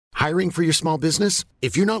Hiring for your small business?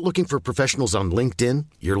 If you're not looking for professionals on LinkedIn,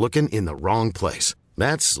 you're looking in the wrong place.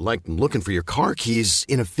 That's like looking for your car keys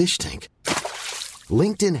in a fish tank.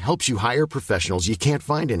 LinkedIn helps you hire professionals you can't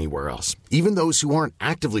find anywhere else, even those who aren't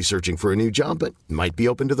actively searching for a new job but might be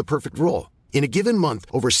open to the perfect role. In a given month,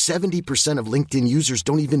 over 70% of LinkedIn users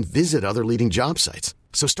don't even visit other leading job sites.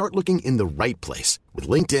 So start looking in the right place. With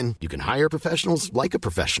LinkedIn, you can hire professionals like a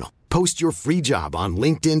professional. Post your free job on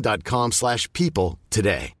linkedin.com/people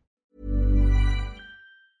today.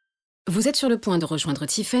 Vous êtes sur le point de rejoindre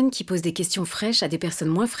Tiffaine qui pose des questions fraîches à des personnes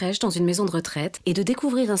moins fraîches dans une maison de retraite et de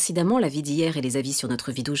découvrir incidemment la vie d'hier et les avis sur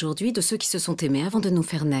notre vie d'aujourd'hui de ceux qui se sont aimés avant de nous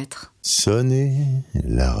faire naître. Sonnez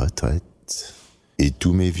la retraite et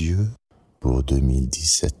tous mes vieux pour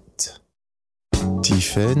 2017.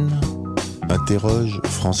 Tiffaine interroge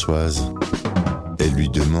Françoise. Elle lui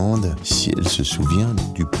demande si elle se souvient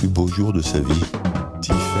du plus beau jour de sa vie.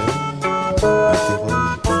 Tiffaine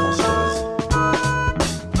interroge Françoise.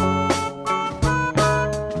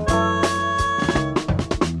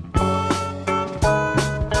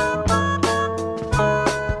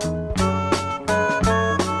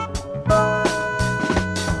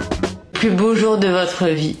 Plus beau jour de votre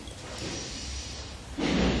vie.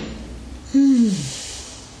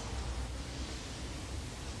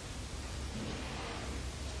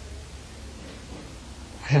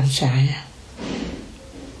 Je ne sais rien.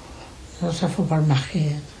 Ça, faut pas le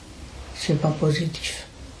marquer. C'est pas positif.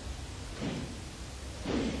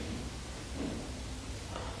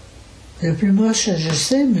 Le plus moche, je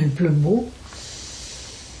sais, mais le plus beau.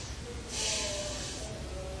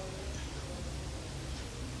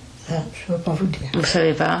 Je ne peux pas vous dire. Vous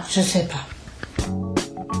savez pas? Je sais pas.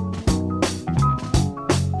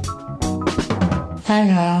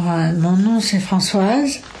 Alors, mon nom c'est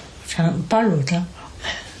Françoise. Enfin, pas l'autre, hein.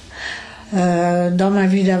 Dans ma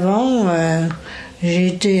vie d'avant, j'ai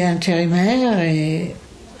été intérimaire et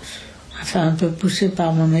enfin un peu poussée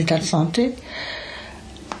par mon état de santé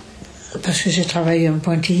parce que j'ai travaillé en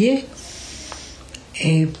pointillé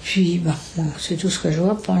et puis bon, c'est tout ce que je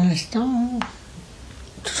vois pour l'instant.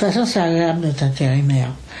 De toute façon, c'est agréable d'être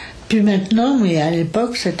intérimaire. Puis maintenant, mais à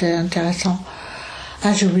l'époque, c'était intéressant.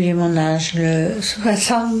 Ah, j'ai oublié mon âge, le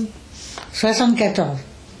 74.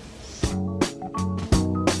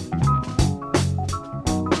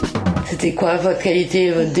 C'était quoi votre qualité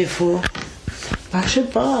et votre défaut? Je sais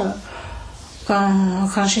pas.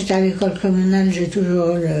 Quand j'étais à l'école communale, j'ai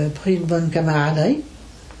toujours eu le prix de bonne camaraderie.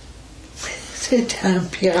 C'était un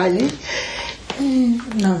pire-aller.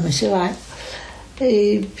 Non, mais c'est vrai.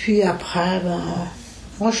 Et puis après,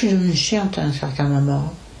 moi je suis devenue chiante à un certain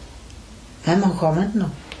moment. Même encore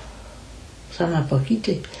maintenant. Ça m'a pas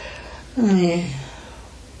quitté. Mais.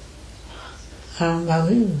 Alors,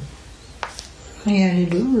 oui. Il y a les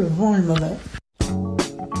deux, le bon et le mauvais.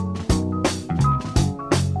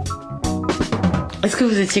 Est-ce que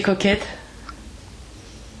vous étiez coquette?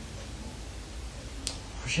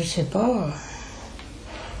 Je sais pas.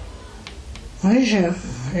 Oui,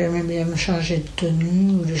 j'aimais bien me changer de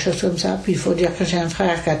tenue ou des choses comme ça. Puis il faut dire que j'ai un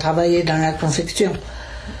frère qui a travaillé dans la confection.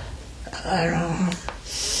 Alors,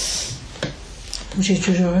 j'ai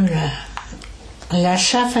toujours eu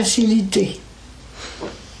l'achat facilité.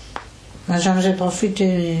 Moi, j'en faisais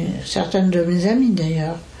profiter certaines de mes amies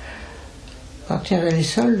d'ailleurs. Quand il y avait les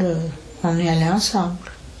soldes, on y allait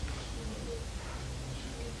ensemble.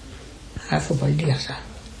 Ah, faut pas le dire ça.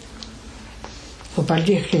 Faut pas le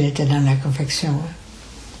dire qu'il était dans la confection.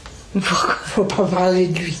 Hein. Pourquoi? Faut pas parler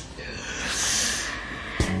de lui.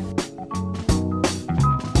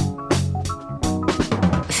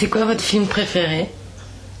 C'est quoi votre film préféré?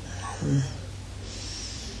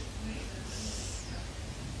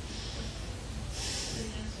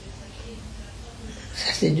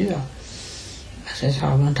 Ça c'est dur. Parce que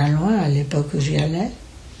ça remonte à loin, à l'époque où j'y allais.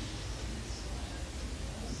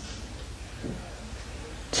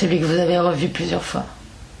 Celui que vous avez revu plusieurs fois.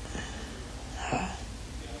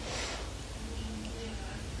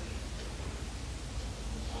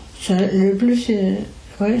 Le plus,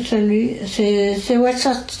 oui, celui, c'est West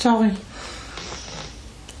Side Story.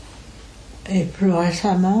 Et plus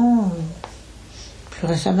récemment,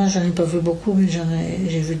 j'en ai pas vu beaucoup, mais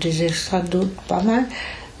j'ai vu des extraits d'autres, pas mal.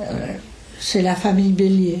 C'est La Famille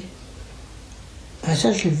Bélier. Ah,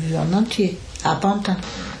 ça, je l'ai vu en entier, à Pantin.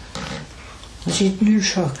 J'ai tenu le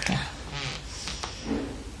choc, là.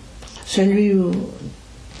 Celui où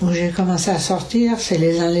j'ai commencé à sortir, c'est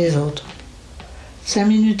Les uns les autres. 5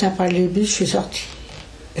 minutes après le début, je suis sortie.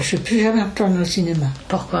 Et je suis plus jamais retournée au cinéma.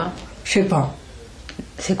 Pourquoi? Je sais pas.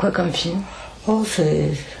 C'est quoi comme film? Oh,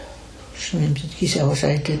 c'est... Je sais même plus de qui ça a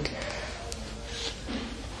la tête.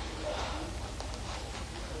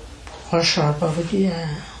 Oh, je ne saurais pas vous dire.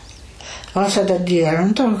 Oh, ça date d'il y a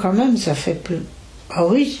longtemps quand même, ça fait plus... Ah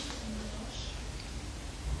oui.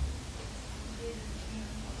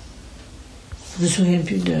 Je me souviens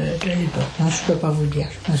plus de l'époque. Non, je peux pas vous dire,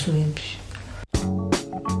 je me souviens plus.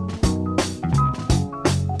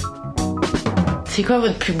 C'est quoi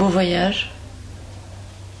votre plus beau voyage?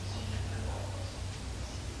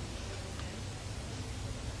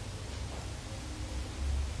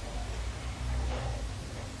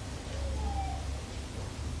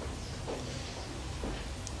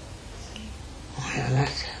 Là,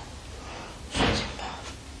 je sais pas.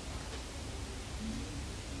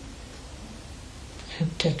 C'est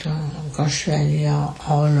peut-être quand je suis allée en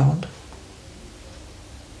Hollande.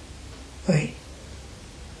 Oui.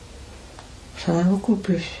 Ça m'a beaucoup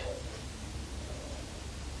plu.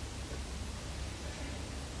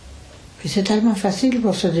 Puis c'est tellement facile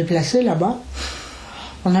pour se déplacer là-bas.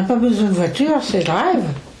 On n'a pas besoin de voiture, c'est drive.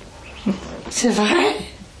 C'est vrai.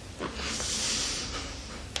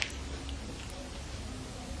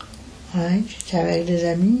 Oui, j'étais avec des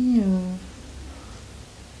amis.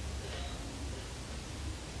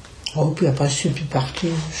 Oh, puis après, je suis plus partie.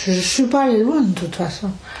 Je suis pas allée loin, de toute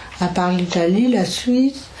façon. À part l'Italie, la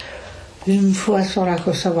Suisse, une fois sur la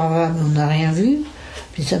Costa Brava, mais on n'a rien vu.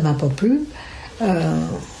 Puis ça m'a pas plu. Oh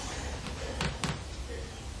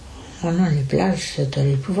non, les plages,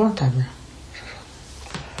 c'était épouvantable.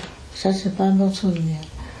 Ça, c'est pas un bon souvenir.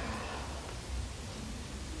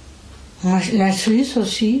 La Suisse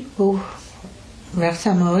aussi, vers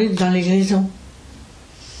Saint-Maurice, dans les Grisons.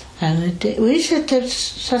 Oui,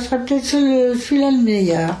 ça serait peut-être celui-là le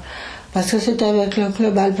meilleur, parce que c'était avec le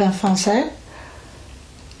club alpin français.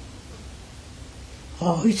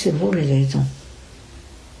 Oh oui, c'est beau les Grisons.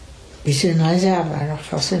 Et c'est une réserve, alors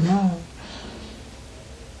forcément...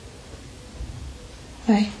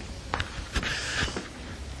 Oui.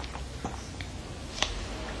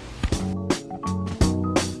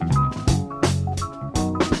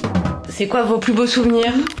 C'est quoi vos plus beaux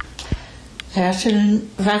souvenirs? Alors, c'est une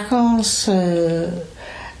vacances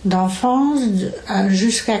d'enfance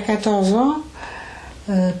jusqu'à 14 ans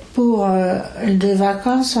pour des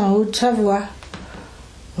vacances en Haute-Savoie.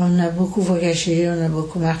 On a beaucoup voyagé, on a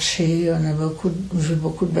beaucoup marché, on a vu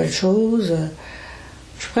beaucoup de belles choses.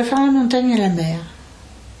 Je préfère la montagne et la mer.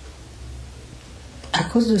 À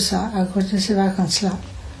cause de ça, à cause de ces vacances-là.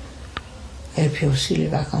 Et puis aussi les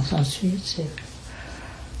vacances en Suisse.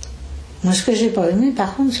 Moi, ce que j'ai pas aimé,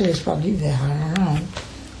 par contre, c'est les sports d'hiver. Non,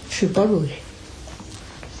 je suis pas douée.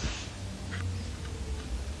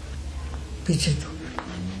 Puis c'est tout.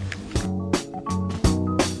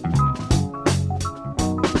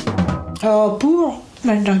 Oh, pour,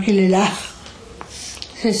 maintenant qu'il est là.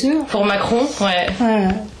 C'est sûr. Pour Macron, ouais. Ouais.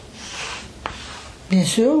 Bien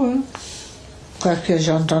sûr, oui. Quoique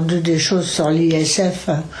j'ai entendu des choses sur l'ISF.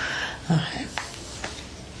 Ouais.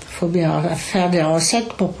 Il faut bien faire des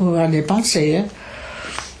recettes pour pouvoir dépenser.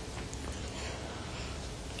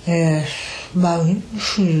 Hein. Bah oui,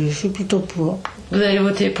 je suis plutôt pour. Vous allez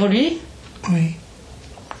voter pour lui? Oui.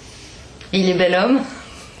 Il est bel homme?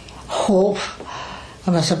 Oh,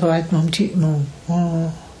 ah bah ça peut être mon petit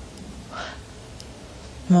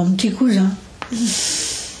cousin.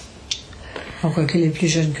 Quoi qu'il est plus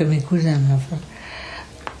jeune que mes cousins, mais enfin.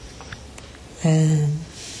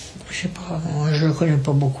 Je sais pas, je le connais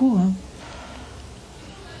pas beaucoup. Hein.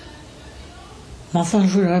 Mais enfin,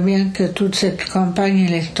 je voudrais bien que toute cette campagne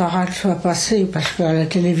électorale soit passée, parce qu'à la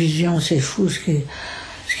télévision, c'est fou ce qui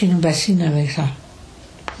nous bassine avec ça.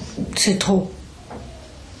 C'est trop.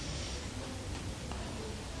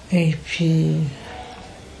 Et puis,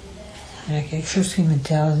 il y a quelque chose qui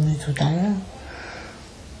m'était revenu tout à l'heure.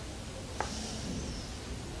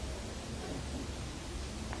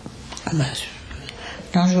 Ah ben,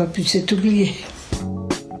 non, je vois plus, c'est oublié.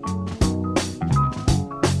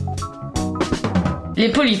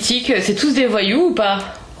 Les politiques, c'est tous des voyous ou pas?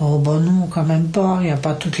 Oh ben non, quand même pas. Il n'y a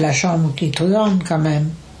pas toute la chambre qui tourne quand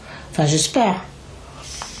même. Enfin, j'espère.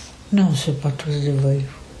 Non, c'est pas tous des voyous.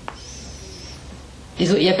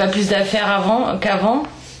 Il n'y a pas plus d'affaires qu'avant?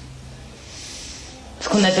 Ce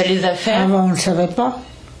qu'on appelle les affaires? Avant, on ne le savait pas.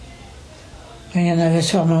 Mais il y en avait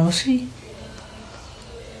sûrement aussi.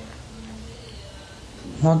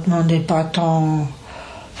 On ne demandait pas tant...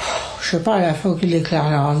 Je sais pas, à la fois qu'ils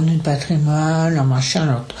déclarent leur revenu de patrimoine, leur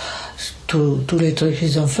machin, tous les trucs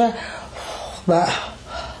qu'ils ont fait, bah,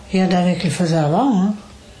 il y en avait qui le faisaient avant, hein.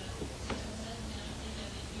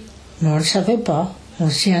 Mais on ne le savait pas. On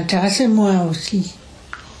s'y intéressait moins aussi.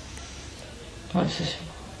 Oui, c'est sûr.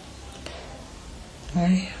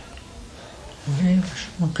 Oui. Oui,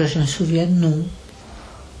 que je me souvienne, non.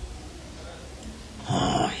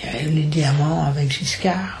 Oh, il y avait eu les diamants avec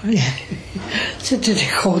Giscard. C'était des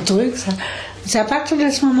gros trucs, ça. C'est à partir de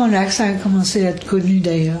ce moment-là que ça a commencé à être connu,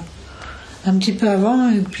 d'ailleurs. Un petit peu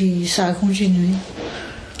avant, et puis ça a continué.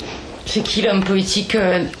 C'est qui l'homme politique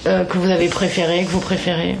que vous avez préféré, que vous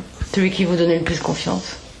préférez? Celui qui vous donnait le plus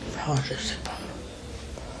confiance? Oh, je sais pas.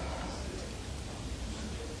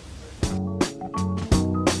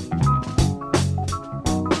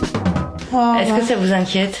 Est-ce que ça vous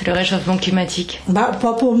inquiète, le réchauffement climatique? Pas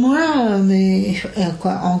pour moi, mais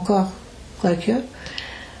encore, quoique.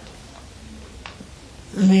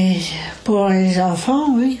 Mais pour les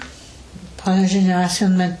enfants, oui. Pour la génération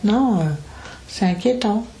de maintenant, c'est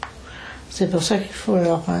inquiétant. C'est pour ça qu'il faut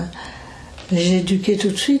les éduquer tout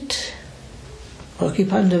de suite, pour qu'ils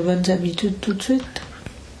prennent de bonnes habitudes tout de suite.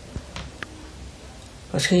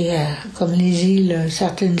 Parce qu'il y a, comme les îles,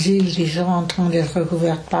 certaines îles qui sont en train d'être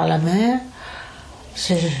recouvertes par la mer,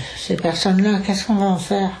 ces personnes-là, qu'est-ce qu'on va en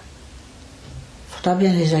faire? Il faudra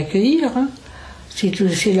bien les accueillir, hein, si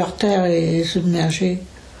leur terre est submergée.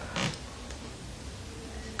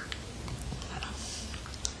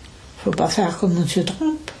 Il ne faut pas faire comme M.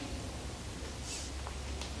 Trump.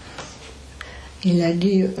 Il a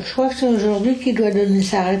dit, je crois que c'est aujourd'hui qu'il doit donner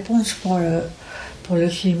sa réponse pour le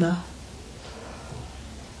climat.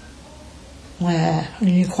 Ouais,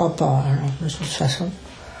 il n'y croit pas, alors, de toute façon.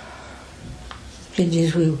 Qu'ils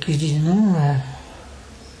disent oui ou qu'ils disent non.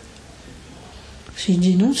 S'il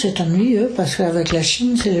dit non, c'est ennuyeux, parce qu'avec la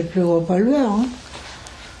Chine, c'est les plus gros pollueurs. Hein.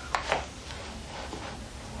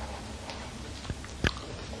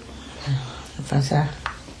 C'est pas ça.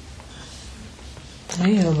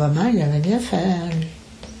 Oui, Obama, il avait bien fait, hein, lui.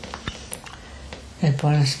 Mais pour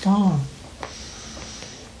l'instant,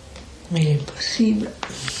 il est possible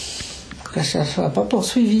que ça ne soit pas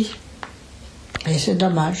poursuivi. Et c'est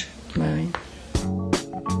dommage. Bah oui.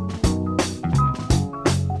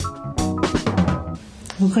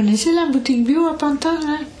 Vous connaissez la boutique bio à Pantin,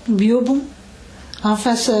 là? Bio Bon, en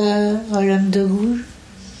face au Lame de Gouges.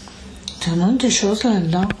 Il y a des choses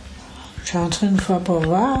là-dedans. Je suis entrée une fois pour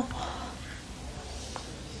voir.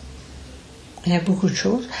 Il y a beaucoup de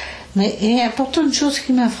choses. Mais il y a pourtant une chose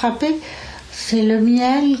qui m'a frappée, c'est le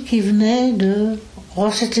miel qui venait de...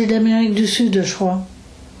 Oh, c'était d'Amérique du Sud, je crois.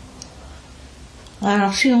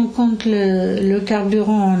 Alors si on compte le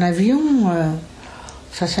carburant en avion,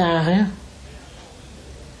 ça sert à rien.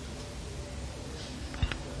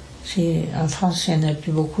 Si, en France, il n'y en a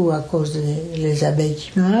plus beaucoup à cause des abeilles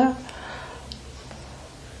qui meurent,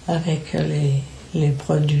 avec les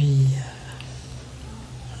produits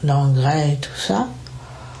d'engrais et tout ça.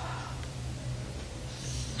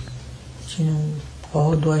 Sinon,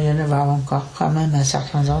 il doit y en avoir encore quand même à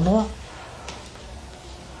certains endroits.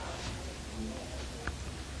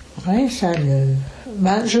 Oui, ça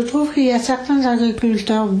je trouve qu'il y a certains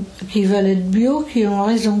agriculteurs qui veulent être bio qui ont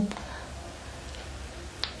raison.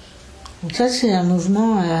 Donc ça, c'est un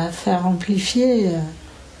mouvement à faire amplifier.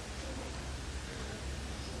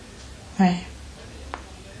 Ouais.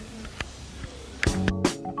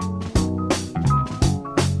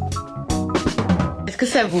 Est-ce que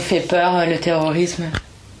ça vous fait peur, le terrorisme?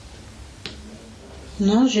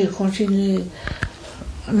 Non, j'ai continué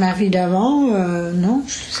ma vie d'avant. Non,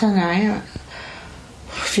 ça n'a rien.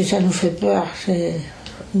 Si ça nous fait peur, c'est...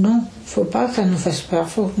 Non, faut pas que ça nous fasse peur.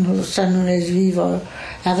 Faut que ça nous laisse vivre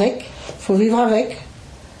avec. Faut vivre avec.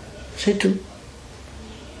 C'est tout.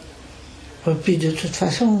 Et puis de toute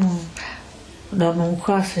façon, dans mon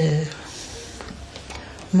cas, c'est...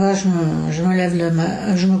 Moi, je me lève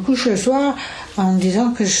je me couche le soir en me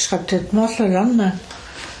disant que je serai peut-être morte le lendemain.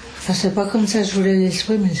 Enfin, c'est pas comme ça que je voulais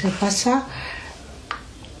l'esprit, mais c'est pas ça.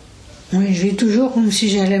 Oui, je vis toujours comme si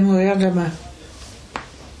j'allais mourir demain.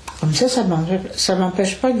 Comme ça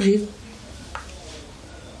m'empêche pas de vivre.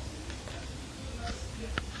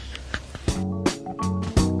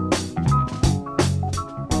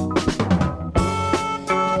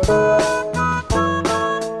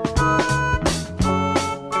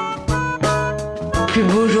 Plus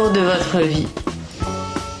beau jour de votre vie?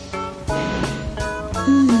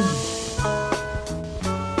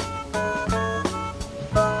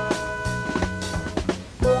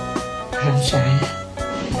 Je ne sais rien.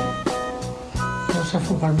 Non, ça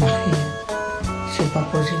faut pas le marquer. C'est pas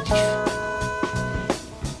positif.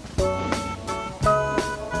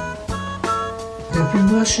 Le plus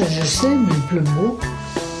moche, je sais, mais le plus beau.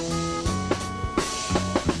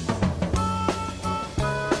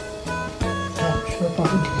 Je peux pas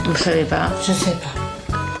vous dire. Vous savez pas? Je sais pas.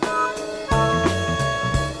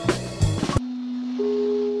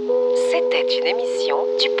 C'était une émission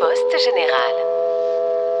du Poste Général.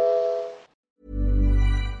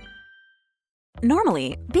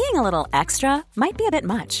 Normally, being a little extra might be a bit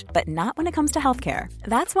much, but not when it comes to healthcare.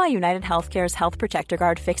 That's why United Healthcare's Health Protector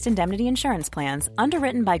Guard fixed indemnity insurance plans,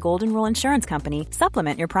 underwritten by Golden Rule Insurance Company,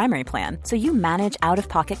 supplement your primary plan so you manage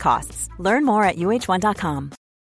out-of-pocket costs. Learn more at uh1.com.